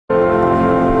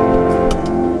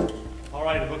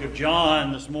of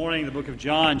John this morning, the book of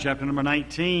John, chapter number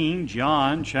 19.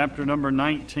 John, chapter number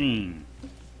 19.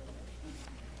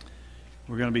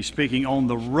 We're going to be speaking on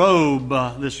the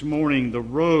robe this morning. The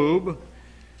robe.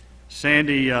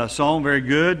 Sandy song, very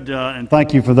good, and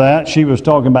thank you for that. She was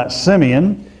talking about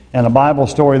Simeon and a Bible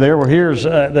story there. Well, here's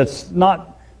that's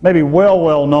not maybe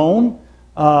well known,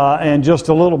 and just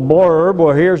a little blurb.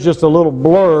 Well, here's just a little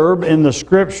blurb in the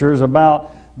Scriptures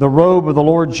about the robe of the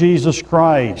Lord Jesus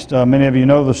Christ. Many of you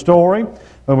know the story,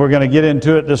 but we're going to get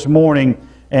into it this morning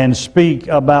and speak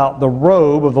about the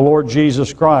robe of the Lord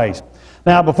Jesus Christ.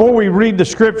 Now, before we read the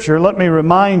Scripture, let me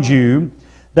remind you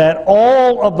that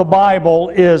all of the Bible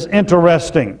is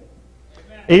interesting.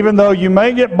 Even though you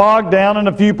may get bogged down in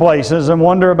a few places and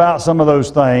wonder about some of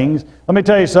those things, let me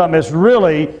tell you something. It's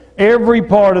really, every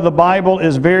part of the Bible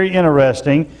is very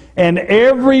interesting. And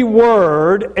every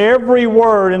word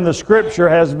in the Scripture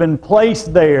has been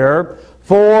placed there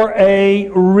for a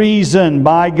reason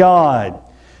by God.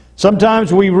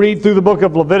 Sometimes we read through the book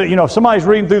of Leviticus. You know, if somebody's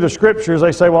reading through the Scriptures,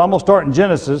 they say, well, I'm going to start in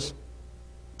Genesis.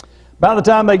 By the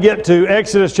time they get to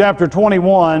Exodus chapter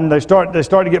 21, they start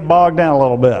to get bogged down a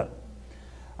little bit.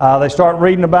 They start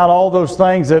reading about all those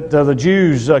things that the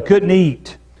Jews couldn't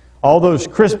eat. All those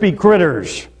crispy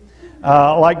critters,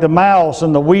 like the mouse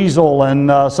and the weasel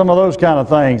and some of those kind of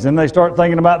things. And they start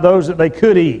thinking about those that they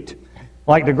could eat,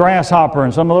 like the grasshopper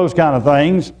and some of those kind of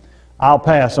things. I'll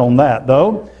pass on that,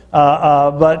 though.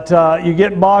 But you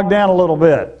get bogged down a little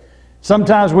bit.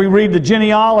 Sometimes we read the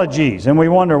genealogies and we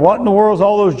wonder, what in the world is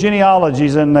all those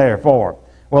genealogies in there for?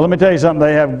 Well, let me tell you something.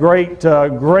 They have great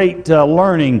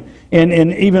learning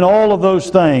in even all of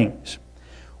those things.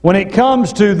 When it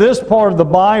comes to this part of the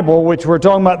Bible, which we're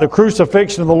talking about the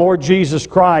crucifixion of the Lord Jesus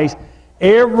Christ,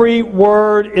 every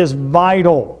word is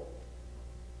vital.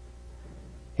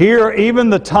 Here,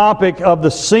 even the topic of the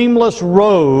seamless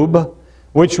robe,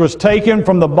 which was taken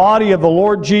from the body of the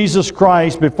Lord Jesus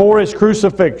Christ before His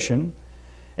crucifixion,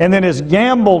 and then is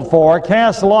gambled for,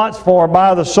 cast lots for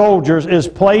by the soldiers, is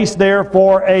placed there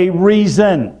for a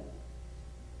reason.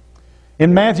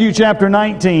 In John chapter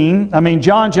 19,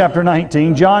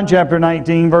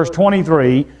 verse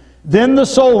 23, then the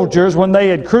soldiers, when they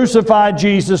had crucified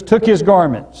Jesus, took His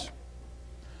garments,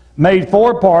 made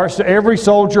 4 parts, to every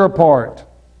soldier a part,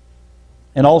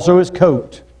 and also his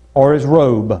coat, or his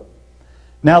robe.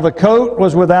 Now the coat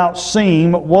was without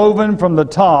seam, woven from the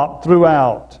top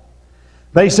throughout.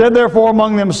 They said therefore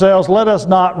among themselves, let us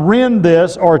not rend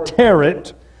this or tear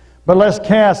it, but let's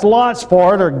cast lots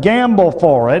for it or gamble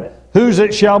for it, whose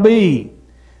it shall be,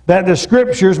 that the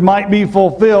Scriptures might be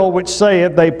fulfilled, which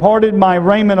saith, they parted my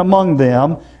raiment among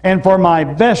them, and for my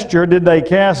vesture did they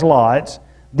cast lots.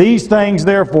 These things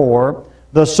therefore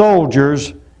the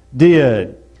soldiers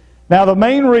did. Now the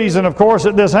main reason, of course,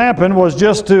 that this happened was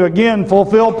just to again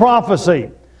fulfill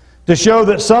prophecy, to show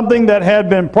that something that had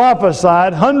been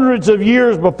prophesied hundreds of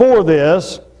years before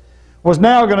this was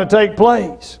now going to take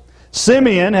place.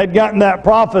 Simeon had gotten that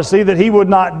prophecy that he would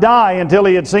not die until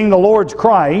he had seen the Lord's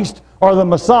Christ, or the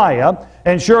Messiah,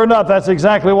 and sure enough, that's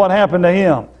exactly what happened to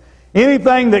him.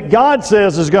 Anything that God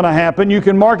says is going to happen, you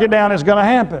can mark it down as going to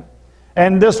happen.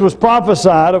 And this was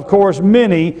prophesied, of course,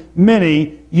 many,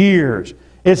 many years.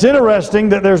 It's interesting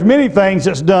that there's many things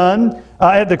that's done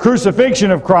at the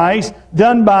crucifixion of Christ,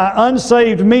 done by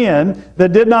unsaved men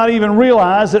that did not even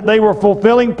realize that they were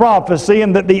fulfilling prophecy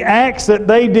and that the acts that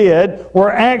they did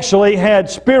were actually had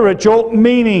spiritual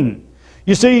meaning.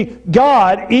 You see,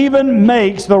 God even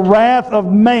makes the wrath of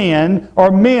man or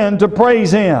men to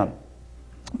praise Him.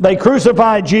 They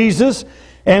crucified Jesus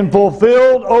and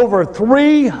fulfilled over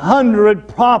 300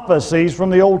 prophecies from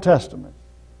the Old Testament.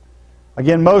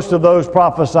 Again, most of those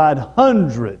prophesied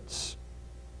hundreds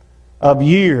of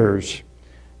years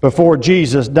before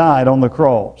Jesus died on the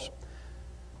cross.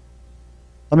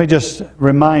 Let me just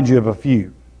remind you of a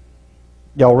few.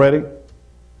 Y'all ready?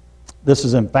 This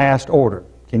is in fast order.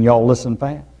 Can y'all listen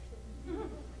fast?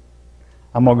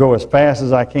 I'm going to go as fast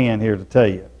as I can here to tell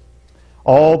you.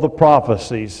 All the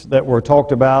prophecies that were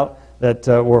talked about, that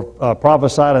were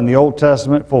prophesied in the Old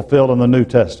Testament, fulfilled in the New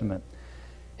Testament.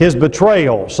 His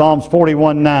betrayal, Psalms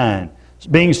 41:9.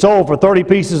 Being sold for 30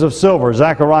 pieces of silver,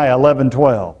 Zechariah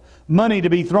 11:12. Money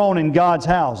to be thrown in God's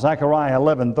house, Zechariah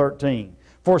 11:13.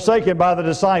 Forsaken by the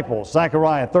disciples,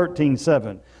 Zechariah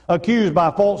 13:7. Accused by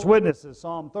false witnesses,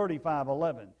 Psalm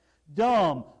 35:11.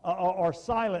 Dumb or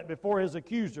silent before his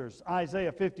accusers,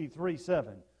 Isaiah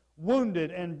 53:7. Wounded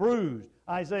and bruised,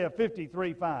 Isaiah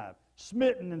 53:5.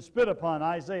 Smitten and spit upon,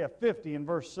 Isaiah 50 and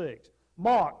verse 6.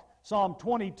 Mocked, Psalm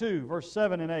 22, verse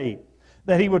 7 and 8.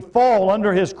 that he would fall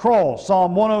under his cross,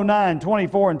 Psalm 109,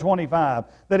 24 and 25.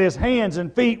 That his hands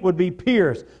and feet would be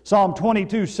pierced, Psalm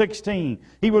 22, 16.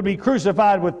 He would be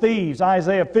crucified with thieves,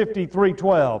 Isaiah 53,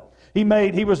 12. He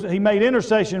made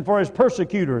intercession for his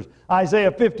persecutors,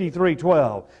 Isaiah 53,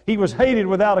 12. He was hated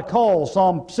without a cause,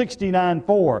 Psalm 69,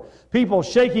 4. People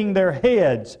shaking their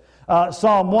heads,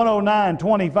 Psalm 109,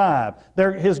 25.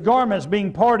 His garments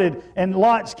being parted and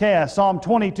lots cast, Psalm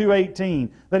 22,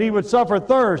 18. That he would suffer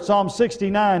thirst, Psalm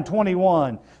 69,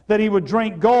 21. That he would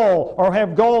drink gall or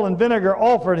have gall and vinegar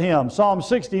offered him, Psalm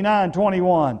 69,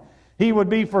 21. He would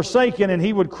be forsaken and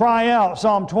he would cry out,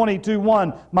 Psalm 22,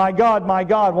 1, my God,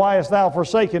 why hast thou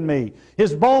forsaken me?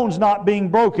 His bones not being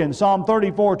broken, Psalm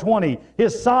 34, 20.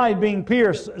 His side being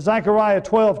pierced, Zechariah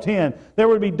 12, 10. There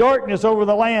would be darkness over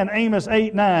the land, Amos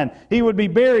 8, 9. He would be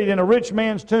buried in a rich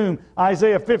man's tomb,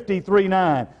 Isaiah 53,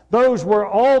 9. Those were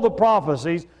all the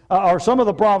prophecies, or some of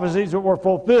the prophecies that were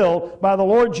fulfilled by the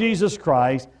Lord Jesus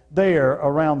Christ there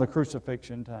around the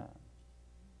crucifixion time.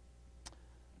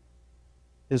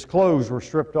 His clothes were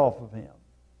stripped off of him.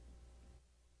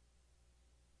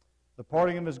 The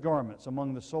parting of his garments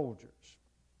among the soldiers,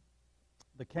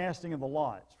 the casting of the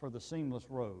lots for the seamless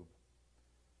robe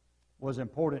was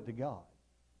important to God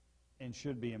and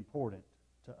should be important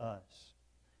to us.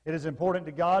 It is important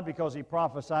to God because He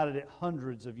prophesied it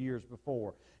hundreds of years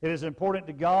before. It is important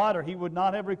to God or He would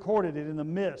not have recorded it in the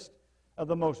midst of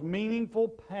the most meaningful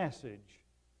passage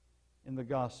in the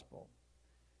gospel.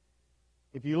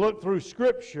 If you look through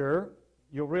Scripture,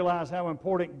 you'll realize how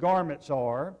important garments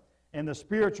are and the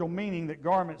spiritual meaning that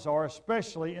garments are,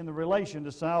 especially in the relation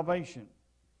to salvation.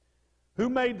 Who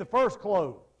made the first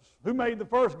clothes? Who made the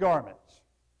first garments?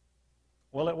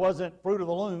 Well, it wasn't Fruit of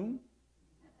the Loom.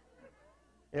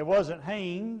 It wasn't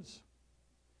Hanes.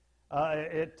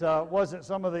 It wasn't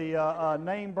some of the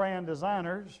name brand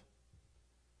designers.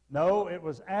 No, it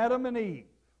was Adam and Eve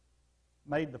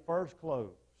made the first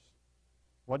clothes.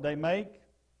 What'd they make?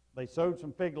 They sewed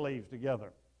some fig leaves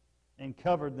together and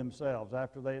covered themselves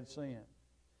after they had sinned.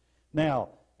 Now,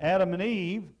 Adam and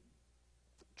Eve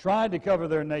tried to cover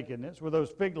their nakedness with those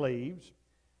fig leaves,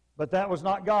 but that was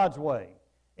not God's way.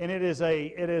 And it is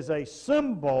a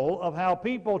symbol of how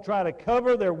people try to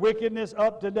cover their wickedness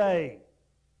up today.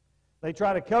 They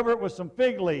try to cover it with some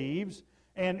fig leaves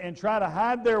and try to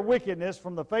hide their wickedness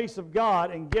from the face of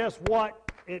God, and guess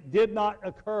what? It did not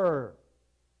occur.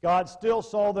 God still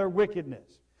saw their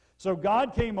wickedness. So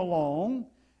God came along,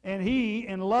 and He,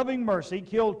 in loving mercy,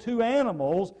 killed two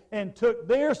animals and took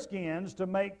their skins to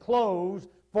make clothes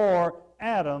for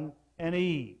Adam and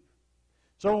Eve.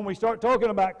 So when we start talking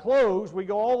about clothes, we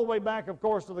go all the way back, of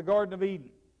course, to the Garden of Eden.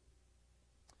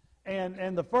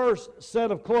 And the first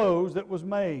set of clothes that was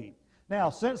made.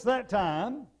 Now, since that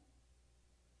time,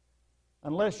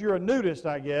 unless you're a nudist,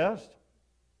 I guess,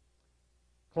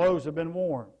 clothes have been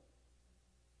worn.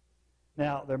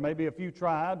 Now, there may be a few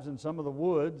tribes in some of the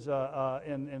woods,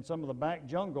 in some of the back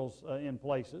jungles in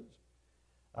places.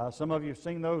 Some of you have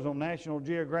seen those on National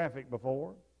Geographic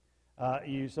before.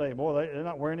 You say, boy, they're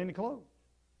not wearing any clothes.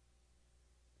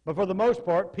 But for the most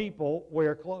part, people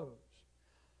wear clothes.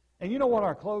 And you know what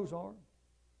our clothes are?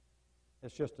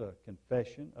 It's just a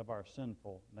confession of our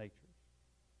sinful natures.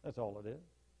 That's all it is.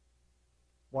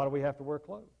 Why do we have to wear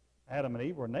clothes? Adam and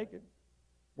Eve were naked.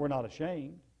 We're not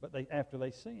ashamed, but after they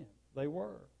sinned, they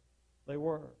were. They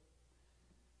were.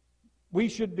 We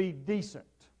should be decent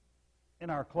in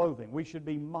our clothing. We should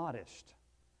be modest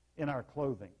in our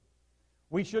clothing.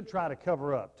 We should try to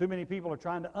cover up. Too many people are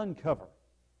trying to uncover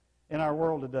in our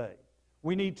world today.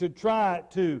 We need to try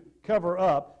to cover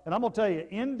up. And I'm going to tell you,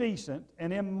 indecent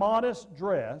and immodest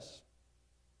dress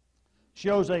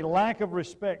shows a lack of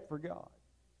respect for God.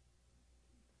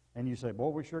 And you say, boy,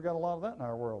 we sure got a lot of that in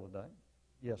our world today.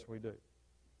 Yes, we do.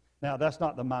 Now, that's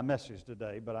not my message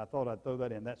today, but I thought I'd throw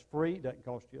that in. That's free. It doesn't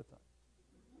cost you a thing.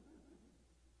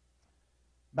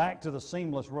 Back to the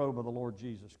seamless robe of the Lord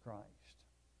Jesus Christ.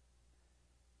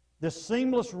 This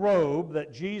seamless robe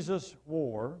that Jesus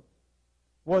wore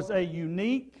was a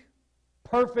unique,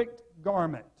 perfect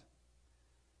garment.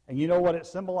 And you know what it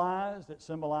symbolized? It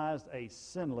symbolized a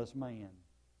sinless man.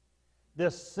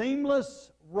 This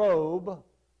seamless robe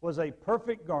was a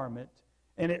perfect garment,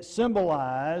 and it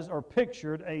symbolized or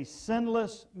pictured a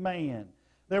sinless man.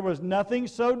 There was nothing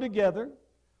sewed together,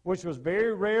 which was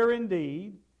very rare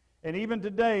indeed. And even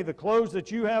today, the clothes that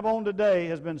you have on today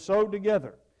has been sewed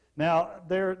together. Now,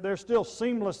 there's still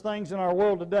seamless things in our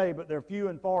world today, but they're few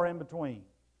and far in between.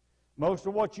 Most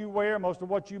of what you wear, most of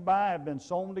what you buy have been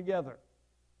sewn together,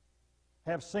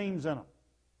 have seams in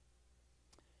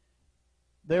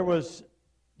them.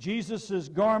 Jesus'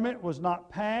 garment was not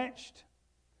patched.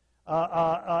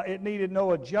 It needed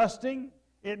no adjusting.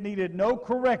 It needed no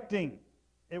correcting.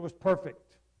 It was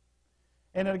perfect.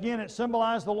 And again, it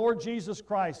symbolized the Lord Jesus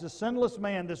Christ, the sinless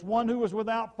man, this one who was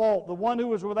without fault, the one who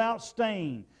was without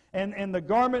stain. And the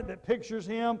garment that pictures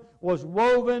him was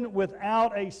woven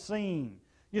without a seam.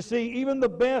 You see, even the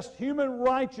best human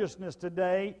righteousness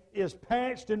today is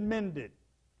patched and mended.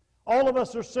 All of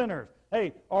us are sinners.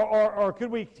 Hey, or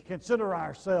could we consider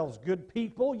ourselves good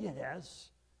people?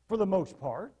 Yes, for the most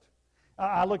part.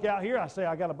 I look out here, I say,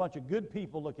 I got a bunch of good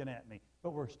people looking at me.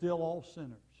 But we're still all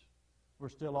sinners. We're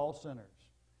still all sinners.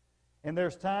 And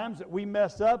there's times that we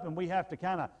mess up and we have to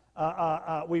kind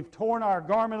of, we've torn our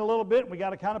garment a little bit and we got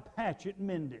to kind of patch it and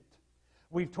mend it.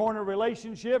 We've torn a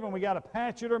relationship and we got to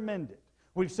patch it or mend it.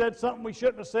 We've said something we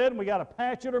shouldn't have said and we got to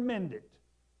patch it or mend it.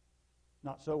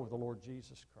 Not so with the Lord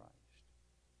Jesus Christ.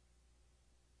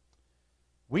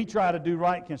 We try to do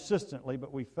right consistently,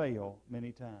 but we fail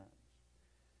many times.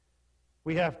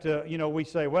 We have to, we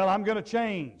say, well, I'm going to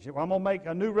change. I'm going to make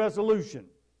a new resolution.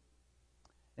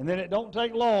 And then it don't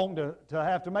take long to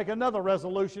have to make another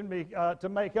resolution to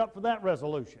make up for that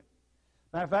resolution.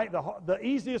 Matter of fact, the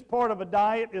easiest part of a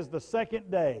diet is the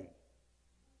second day.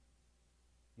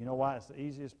 You know why it's the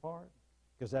easiest part?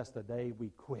 Because that's the day we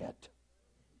quit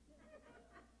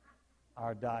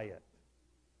our diet.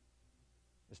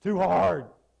 It's too hard.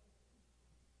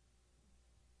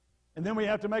 And then we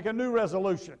have to make a new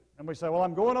resolution. And we say, well,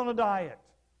 I'm going on a diet.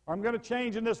 Or I'm going to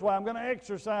change in this way. I'm going to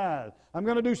exercise. I'm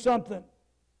going to do something.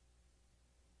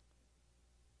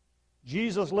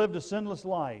 Jesus lived a sinless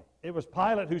life. It was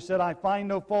Pilate who said, I find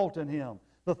no fault in him.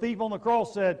 The thief on the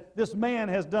cross said, this man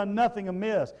has done nothing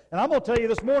amiss. And I'm going to tell you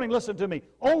this morning, listen to me,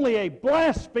 only a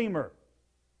blasphemer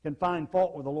can find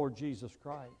fault with the Lord Jesus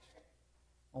Christ.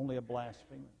 Only a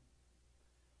blasphemer.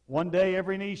 One day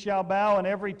every knee shall bow and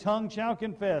every tongue shall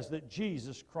confess that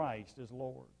Jesus Christ is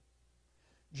Lord.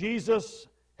 Jesus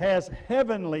has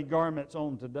heavenly garments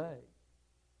on today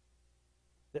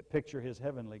that picture His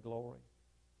heavenly glory,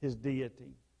 His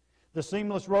deity. The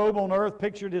seamless robe on earth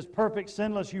pictured His perfect,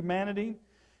 sinless humanity.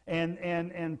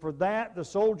 And for that, the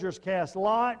soldiers cast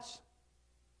lots,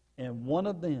 and one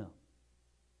of them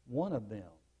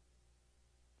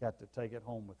got to take it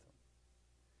home with them.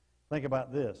 Think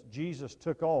about this. Jesus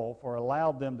took off or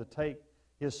allowed them to take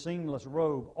His seamless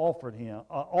robe off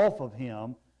of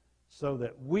Him so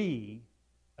that we,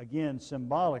 again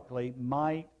symbolically,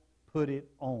 might put it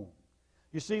on.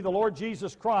 You see, the Lord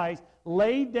Jesus Christ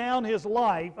laid down His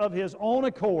life of His own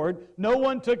accord. No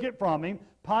one took it from Him.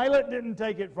 Pilate didn't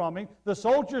take it from Him. The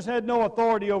soldiers had no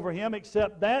authority over Him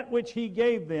except that which He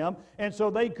gave them. And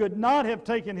so they could not have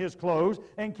taken His clothes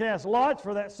and cast lots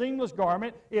for that seamless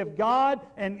garment if God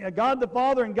and God the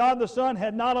Father and God the Son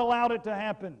had not allowed it to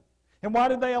happen. And why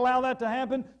did they allow that to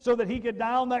happen? So that He could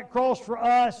die on that cross for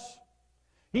us.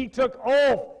 He took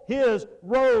off His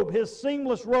robe, His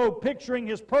seamless robe, picturing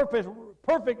His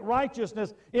perfect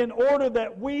righteousness in order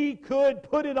that we could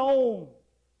put it on.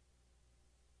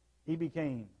 He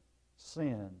became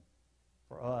sin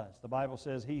for us. The Bible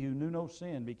says, He who knew no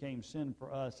sin became sin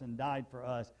for us and died for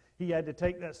us. He had to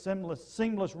take that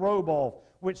seamless robe off,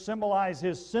 which symbolized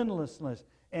His sinlessness,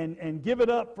 and give it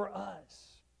up for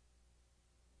us.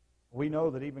 We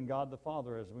know that even God the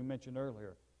Father, as we mentioned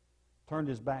earlier, turned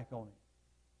His back on Him.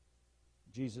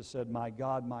 Jesus said, my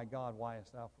God, why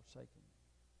hast thou forsaken me?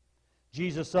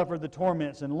 Jesus suffered the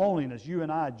torments and loneliness you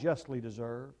and I justly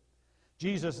deserve.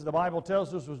 Jesus, as the Bible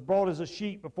tells us, was brought as a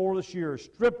sheep before the shearers,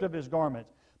 stripped of His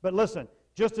garments. But listen,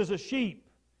 just as a sheep,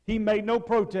 He made no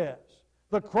protest.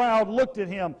 The crowd looked at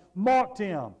Him, mocked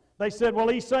Him. They said, well,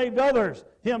 He saved others.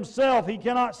 Himself He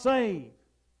cannot save.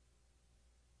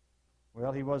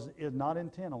 Well, He is not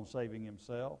intent on saving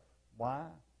Himself. Why?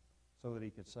 So that He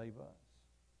could save us.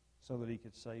 So that He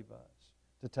could save us,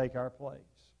 to take our place.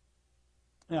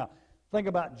 Now, think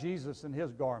about Jesus and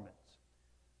His garments.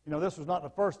 You know, this was not the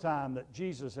first time that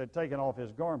Jesus had taken off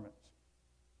His garments.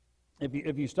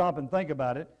 If you stop and think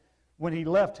about it, when He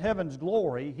left heaven's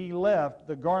glory, He left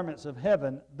the garments of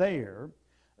heaven there,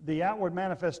 the outward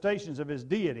manifestations of His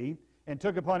deity, and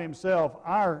took upon Himself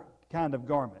our kind of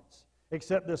garments.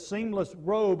 Except the seamless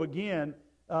robe, again,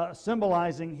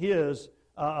 symbolizing His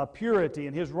purity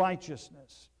and His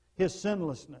righteousness. His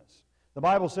sinlessness. The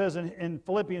Bible says in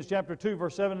Philippians chapter 2,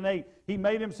 verse 7 and 8, He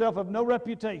made Himself of no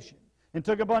reputation, and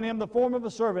took upon Him the form of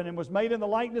a servant, and was made in the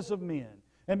likeness of men.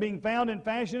 And being found in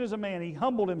fashion as a man, He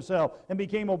humbled Himself, and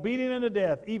became obedient unto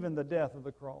death, even the death of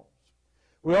the cross.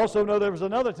 We also know there was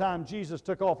another time Jesus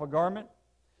took off a garment.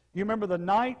 You remember the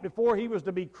night before He was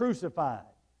to be crucified.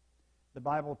 The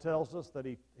Bible tells us that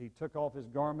He took off His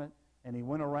garment, and He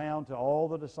went around to all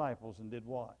the disciples and did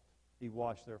what? He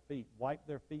washed their feet, wiped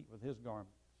their feet with His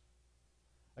garments.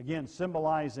 Again,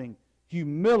 symbolizing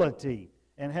humility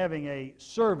and having a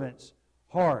servant's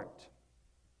heart.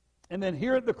 And then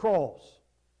here at the cross,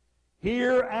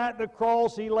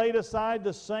 He laid aside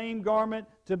the same garment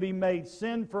to be made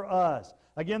sin for us.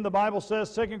 Again, the Bible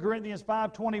says, 2 Corinthians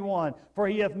 5:21, "For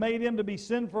He hath made Him to be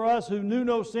sin for us who knew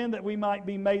no sin, that we might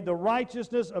be made the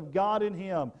righteousness of God in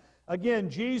Him." Again,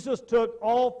 Jesus took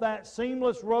off that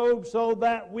seamless robe so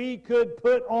that we could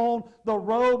put on the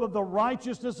robe of the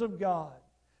righteousness of God.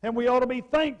 And we ought to be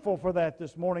thankful for that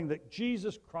this morning, that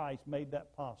Jesus Christ made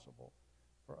that possible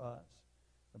for us.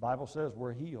 The Bible says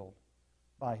we're healed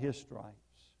by His stripes.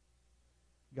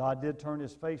 God did turn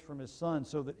His face from His Son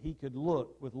so that He could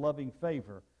look with loving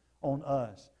favor on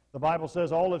us. The Bible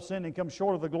says all have sinned and come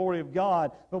short of the glory of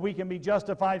God, but we can be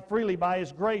justified freely by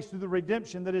His grace through the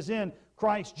redemption that is in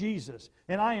Christ Jesus.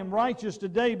 And I am righteous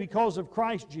today because of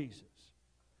Christ Jesus.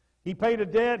 He paid a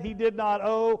debt He did not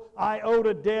owe. I owed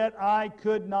a debt I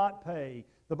could not pay.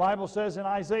 The Bible says in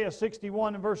Isaiah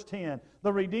 61 and verse 10,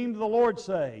 "The redeemed of the Lord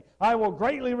say, I will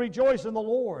greatly rejoice in the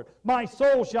Lord. My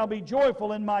soul shall be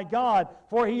joyful in my God,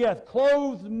 for He hath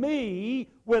clothed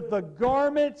me with the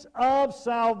garments of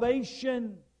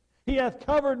salvation. He hath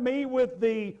covered me with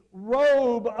the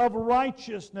robe of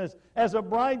righteousness, as a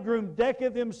bridegroom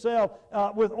decketh himself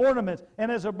with ornaments, and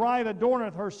as a bride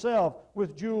adorneth herself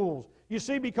with jewels." You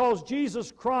see, because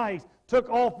Jesus Christ took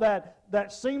off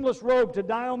that seamless robe to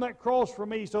die on that cross for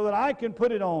me so that I can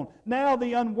put it on, now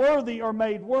the unworthy are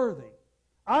made worthy.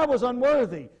 I was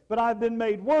unworthy, but I've been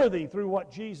made worthy through what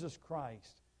Jesus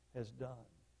Christ has done.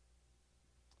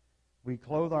 We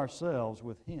clothe ourselves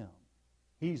with Him.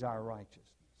 He's our righteousness.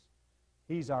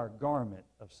 He's our garment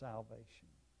of salvation.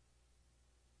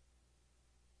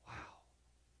 Wow.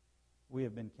 We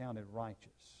have been counted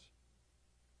righteous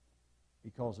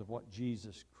because of what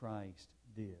Jesus Christ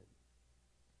did.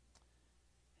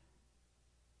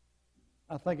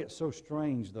 I think it's so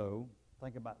strange, though.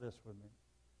 Think about this with me.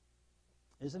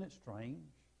 Isn't it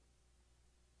strange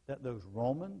that those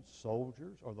Roman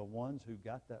soldiers are the ones who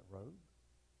got that robe?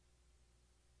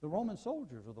 The Roman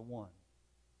soldiers are the ones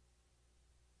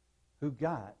who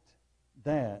got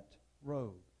that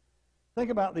robe. Think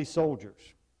about these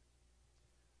soldiers.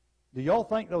 Do y'all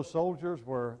think those soldiers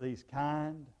were these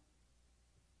kind,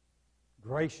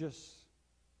 gracious,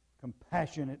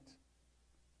 compassionate,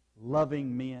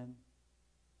 loving men?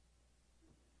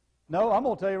 No, I'm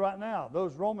going to tell you right now,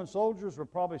 those Roman soldiers were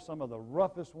probably some of the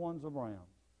roughest ones around.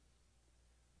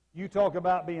 You talk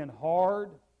about being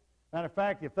hard. Matter of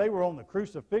fact, if they were on the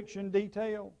crucifixion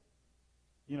detail,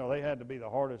 you know, they had to be the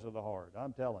hardest of the hard.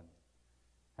 I'm telling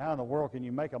you. How in the world can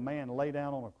you make a man lay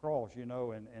down on a cross, you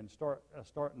know, and start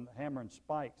hammering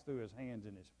spikes through his hands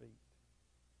and his feet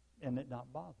and it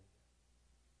not bother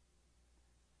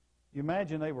you? You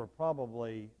imagine they were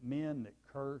probably men that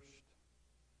cursed,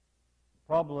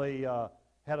 probably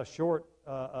had a short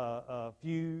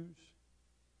fuse,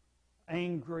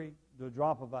 angry, the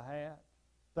drop of a hat,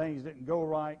 things didn't go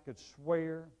right, could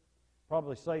swear,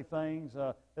 probably say things.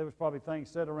 There was probably things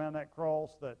said around that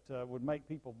cross that would make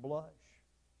people blush.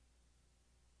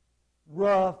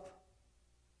 Rough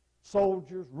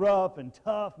soldiers, rough and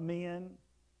tough men,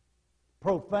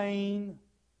 profane,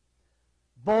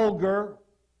 vulgar,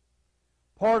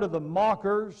 part of the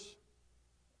mockers.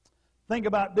 Think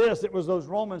about this. It was those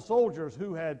Roman soldiers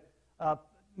who had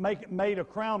made a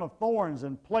crown of thorns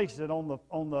and placed it on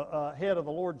the head of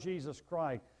the Lord Jesus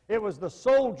Christ. It was the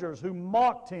soldiers who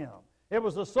mocked Him. It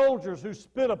was the soldiers who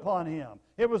spit upon Him.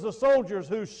 It was the soldiers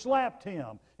who slapped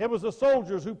Him. It was the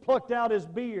soldiers who plucked out His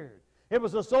beard. It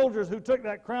was the soldiers who took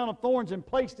that crown of thorns and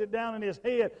placed it down in His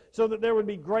head so that there would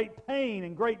be great pain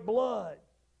and great blood.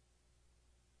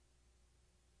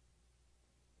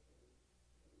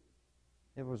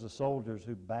 It was the soldiers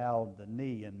who bowed the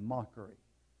knee in mockery.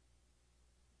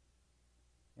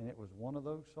 And it was one of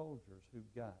those soldiers who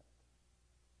got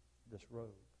this robe.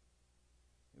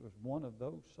 It was one of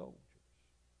those soldiers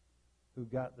who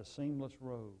got the seamless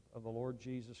robe of the Lord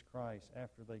Jesus Christ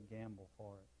after they gambled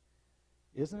for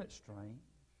it. Isn't it strange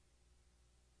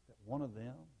that one of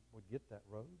them would get that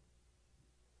robe?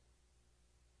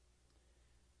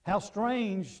 How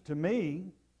strange to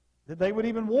me that they would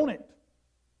even want it.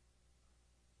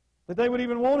 That they would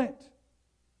even want it.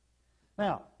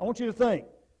 Now, I want you to think.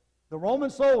 The Roman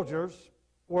soldiers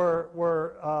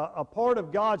were a part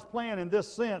of God's plan in this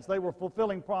sense. They were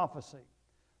fulfilling prophecy.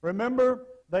 Remember,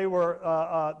 they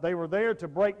were there to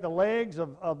break the legs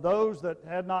of those that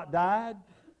had not died.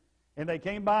 And they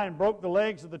came by and broke the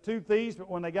legs of the two thieves, but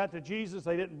when they got to Jesus,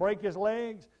 they didn't break his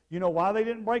legs. You know why they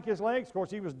didn't break his legs? Of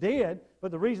course, he was dead,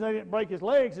 but the reason they didn't break his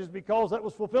legs is because that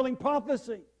was fulfilling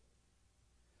prophecy.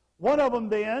 One of them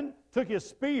then took his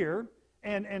spear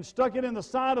and stuck it in the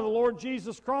side of the Lord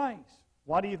Jesus Christ.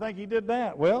 Why do you think he did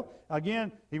that? Well,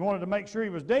 again, he wanted to make sure he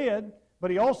was dead,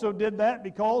 but he also did that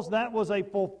because that was a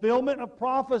fulfillment of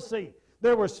prophecy.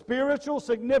 There was spiritual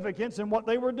significance in what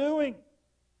they were doing.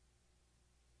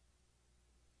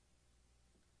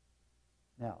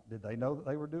 Now, did they know that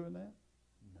they were doing that?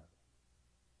 No.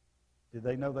 Did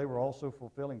they know they were also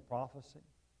fulfilling prophecy?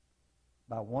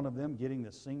 By one of them getting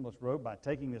the seamless robe, by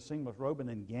taking the seamless robe and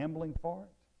then gambling for it?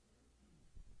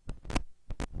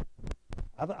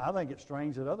 I think it's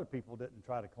strange that other people didn't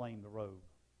try to claim the robe.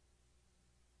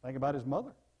 Think about his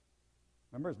mother.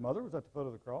 Remember, his mother was at the foot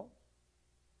of the cross?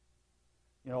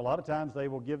 You know, a lot of times they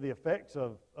will give the effects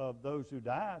of those who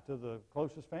die to the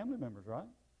closest family members, right?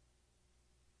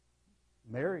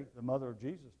 Mary, the mother of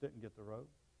Jesus, didn't get the robe.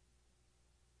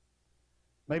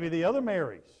 Maybe the other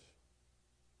Marys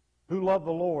who loved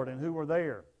the Lord and who were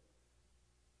there,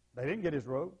 they didn't get his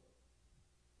robe.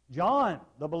 John,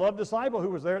 the beloved disciple who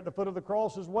was there at the foot of the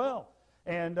cross as well,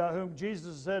 and whom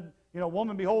Jesus said, you know,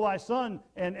 woman, behold thy son,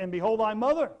 and behold thy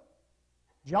mother.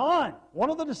 John, one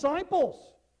of the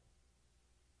disciples,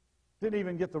 didn't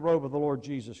even get the robe of the Lord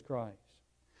Jesus Christ.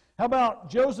 How about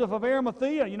Joseph of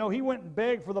Arimathea? You know, he went and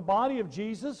begged for the body of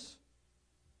Jesus.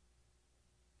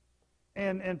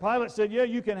 And Pilate said, yeah,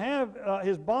 you can have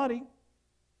his body.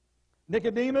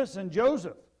 Nicodemus and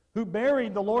Joseph, who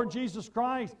buried the Lord Jesus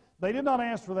Christ, they did not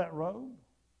ask for that robe.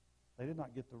 They did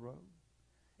not get the robe.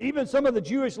 Even some of the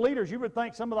Jewish leaders, you would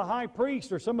think some of the high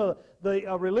priests or some of the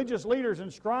religious leaders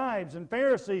and scribes and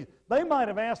Pharisees, they might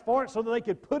have asked for it so that they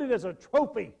could put it as a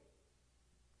trophy.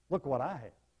 Look what I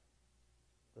have.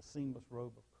 The seamless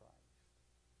robe of Christ.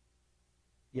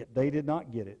 Yet they did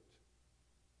not get it.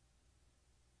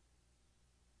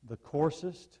 The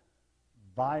coarsest,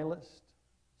 vilest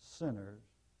sinners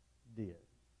did.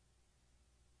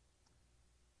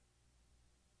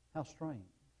 How strange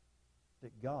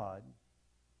that God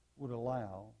would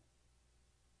allow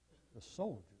the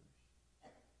soldiers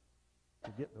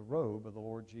to get the robe of the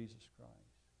Lord Jesus Christ.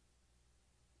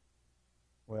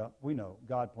 Well, we know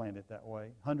God planned it that way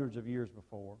hundreds of years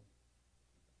before.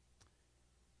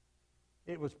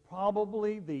 It was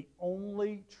probably the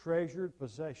only treasured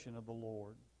possession of the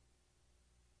Lord.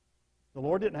 The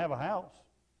Lord didn't have a house.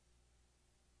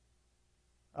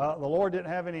 The Lord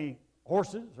didn't have any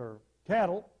horses or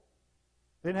cattle.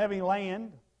 Didn't have any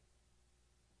land.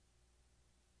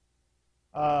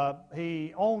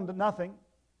 He owned nothing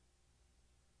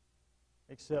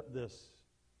except this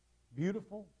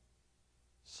beautiful,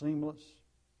 seamless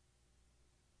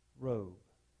robe.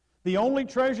 The only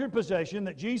treasured possession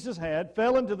that Jesus had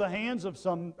fell into the hands of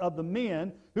some of the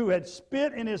men who had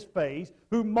spit in his face,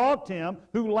 who mocked him,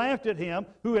 who laughed at him,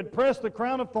 who had pressed the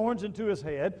crown of thorns into his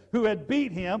head, who had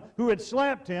beat him, who had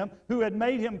slapped him, who had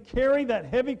made him carry that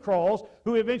heavy cross,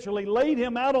 who eventually laid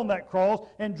him out on that cross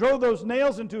and drove those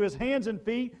nails into his hands and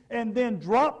feet, and then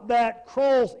dropped that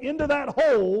cross into that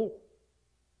hole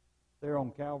there on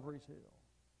Calvary's Hill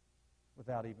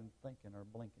without even thinking or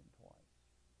blinking twice.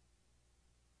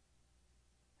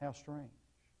 How strange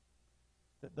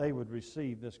that they would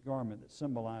receive this garment that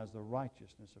symbolized the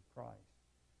righteousness of Christ.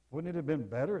 Wouldn't it have been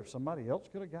better if somebody else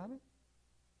could have got it?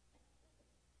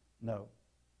 No.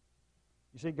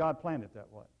 You see, God planned it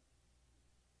that way.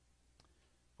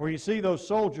 For you see those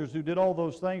soldiers who did all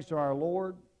those things to our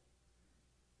Lord.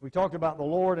 We talked about the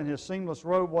Lord and His seamless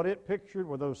robe. What it pictured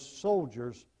were those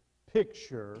soldiers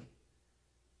picture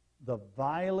the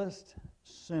vilest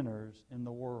sinners in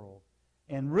the world.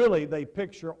 And really, they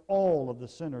picture all of the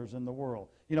sinners in the world.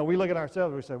 You know, we look at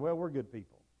ourselves and we say, well, we're good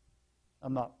people.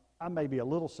 I may be a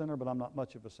little sinner, but I'm not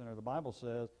much of a sinner. The Bible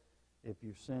says, if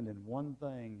you've sinned in one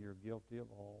thing, you're guilty of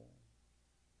all.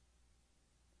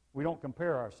 We don't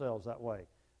compare ourselves that way.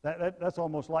 That's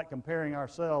almost like comparing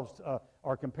ourselves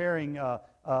or comparing a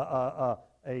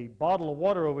bottle of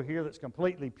water over here that's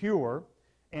completely pure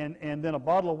and then a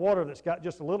bottle of water that's got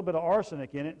just a little bit of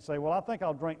arsenic in it and say, well, I think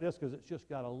I'll drink this because it's just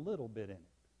got a little bit in it.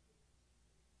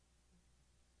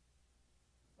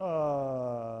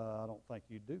 I don't think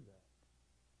you'd do that.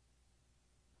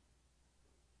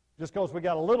 Just because we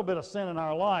got a little bit of sin in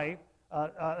our life,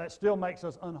 that still makes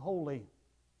us unholy,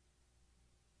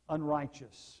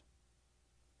 unrighteous.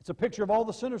 It's a picture of all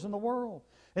the sinners in the world.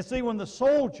 And see, when the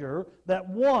soldier that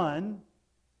won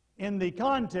in the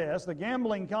contest, the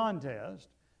gambling contest,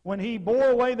 when He bore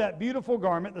away that beautiful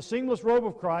garment, the seamless robe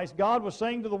of Christ, God was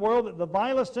saying to the world that the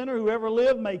vilest sinner who ever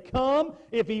lived may come,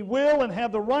 if he will, and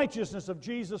have the righteousness of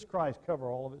Jesus Christ cover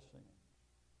all of his sins.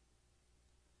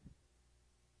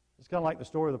 It's kind of like the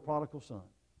story of the prodigal son.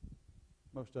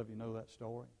 Most of you know that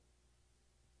story.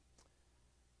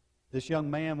 This young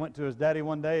man went to his daddy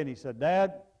one day and he said,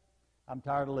 "Dad, I'm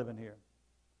tired of living here.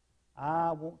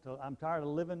 I'm tired of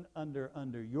living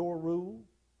under your rule,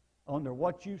 under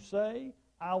what you say.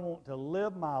 I want to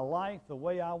live my life the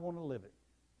way I want to live it.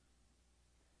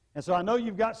 And so I know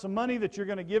you've got some money that you're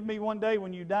going to give me one day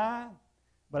when you die,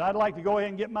 but I'd like to go ahead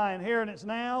and get my inheritance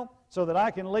now so that I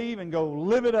can leave and go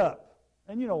live it up."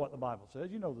 And you know what the Bible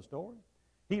says. You know the story.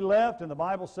 He left, and the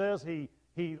Bible says he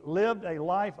lived a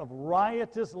life of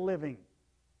riotous living.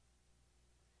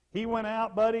 He went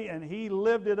out, buddy, and he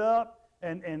lived it up.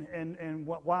 And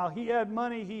while he had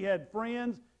money, he had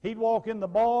friends. He'd walk in the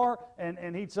bar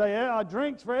and he'd say, "Yeah,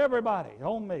 drinks for everybody,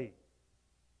 on me."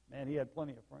 Man, he had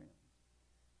plenty of friends.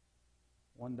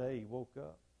 One day he woke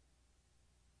up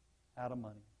out of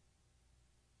money.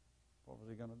 What was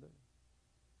he going to do?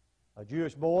 A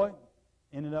Jewish boy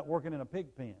ended up working in a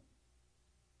pig pen.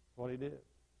 That's what he did.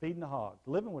 Feeding the hogs,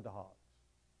 living with the hogs.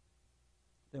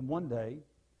 Then one day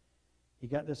he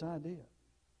got this idea.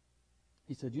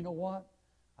 He said, "You know what?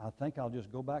 I think I'll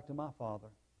just go back to my father."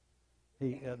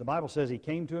 The Bible says he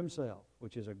came to himself,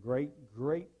 which is a great,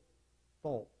 great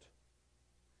thought.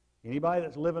 Anybody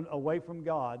that's living away from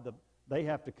God, they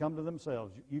have to come to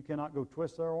themselves. You cannot go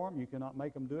twist their arm. You cannot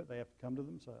make them do it. They have to come to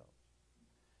themselves.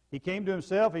 He came to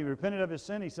himself. He repented of his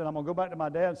sin. He said, "I'm going to go back to my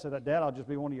dad," and said, "Dad, I'll just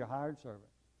be one of your hired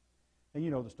servants." And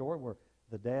you know the story where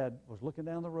the dad was looking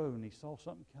down the road and he saw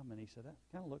something coming. He said, "That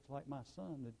kind of looks like my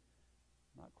son.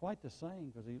 Not quite the same,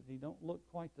 because he don't look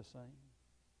quite the same."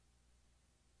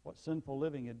 What sinful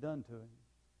living had done to him.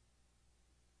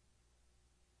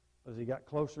 But as he got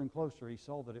closer and closer, he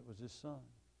saw that it was his son.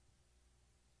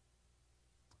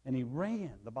 And he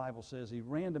ran, the Bible says, he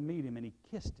ran to meet him and he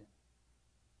kissed him.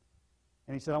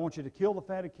 And he said, "I want you to kill the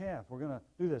fatted calf. We're going to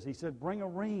do this." He said, "Bring a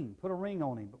ring. Put a ring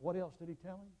on him." But what else did he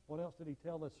tell him? What else did he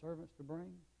tell the servants to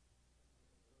bring?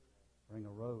 Bring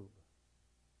a robe.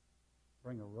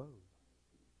 Bring a robe.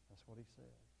 That's what he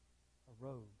said. A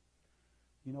robe.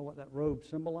 You know what that robe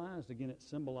symbolized? Again, it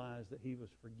symbolized that he was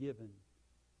forgiven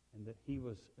and that he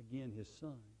was, again, his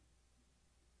son.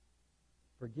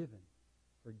 Forgiven.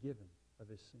 Forgiven of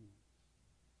his sins.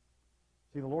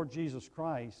 See, the Lord Jesus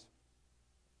Christ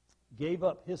gave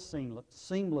up his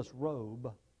seamless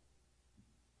robe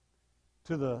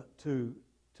to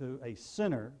a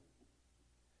sinner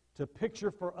to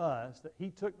picture for us that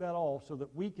he took that off so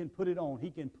that we can put it on.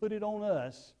 He can put it on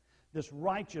us, this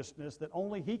righteousness that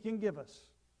only He can give us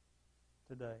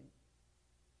today.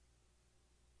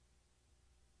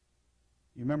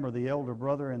 You remember the elder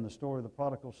brother in the story of the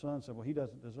prodigal son said, "Well, he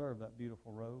doesn't deserve that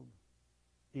beautiful robe.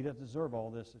 He doesn't deserve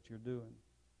all this that you're doing."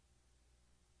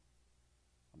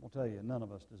 I'm going to tell you, none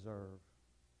of us deserve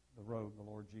the robe the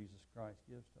Lord Jesus Christ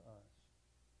gives to us.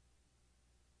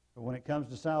 But when it comes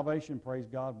to salvation, praise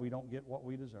God, we don't get what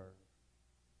we deserve.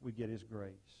 We get His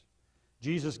grace.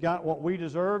 Jesus got what we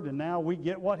deserved, and now we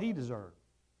get what He deserved.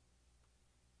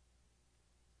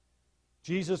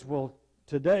 Jesus will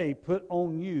today put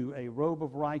on you a robe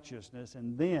of righteousness,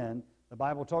 and then the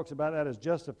Bible talks about that as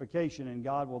justification, and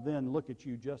God will then look at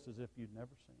you just as if you'd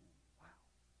never sinned. Wow.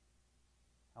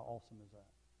 How awesome is that?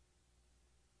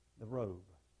 The robe.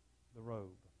 The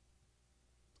robe.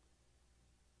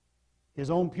 His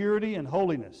own purity and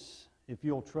holiness, if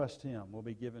you'll trust Him, will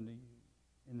be given to you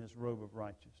in this robe of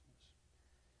righteousness.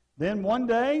 Then one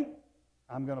day,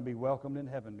 I'm going to be welcomed in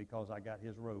heaven because I got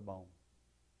His robe on.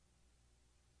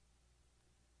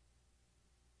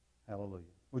 Hallelujah.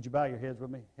 Would you bow your heads with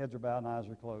me? Heads are bowed and eyes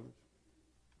are closed.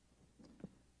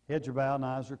 Heads are bowed and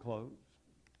eyes are closed.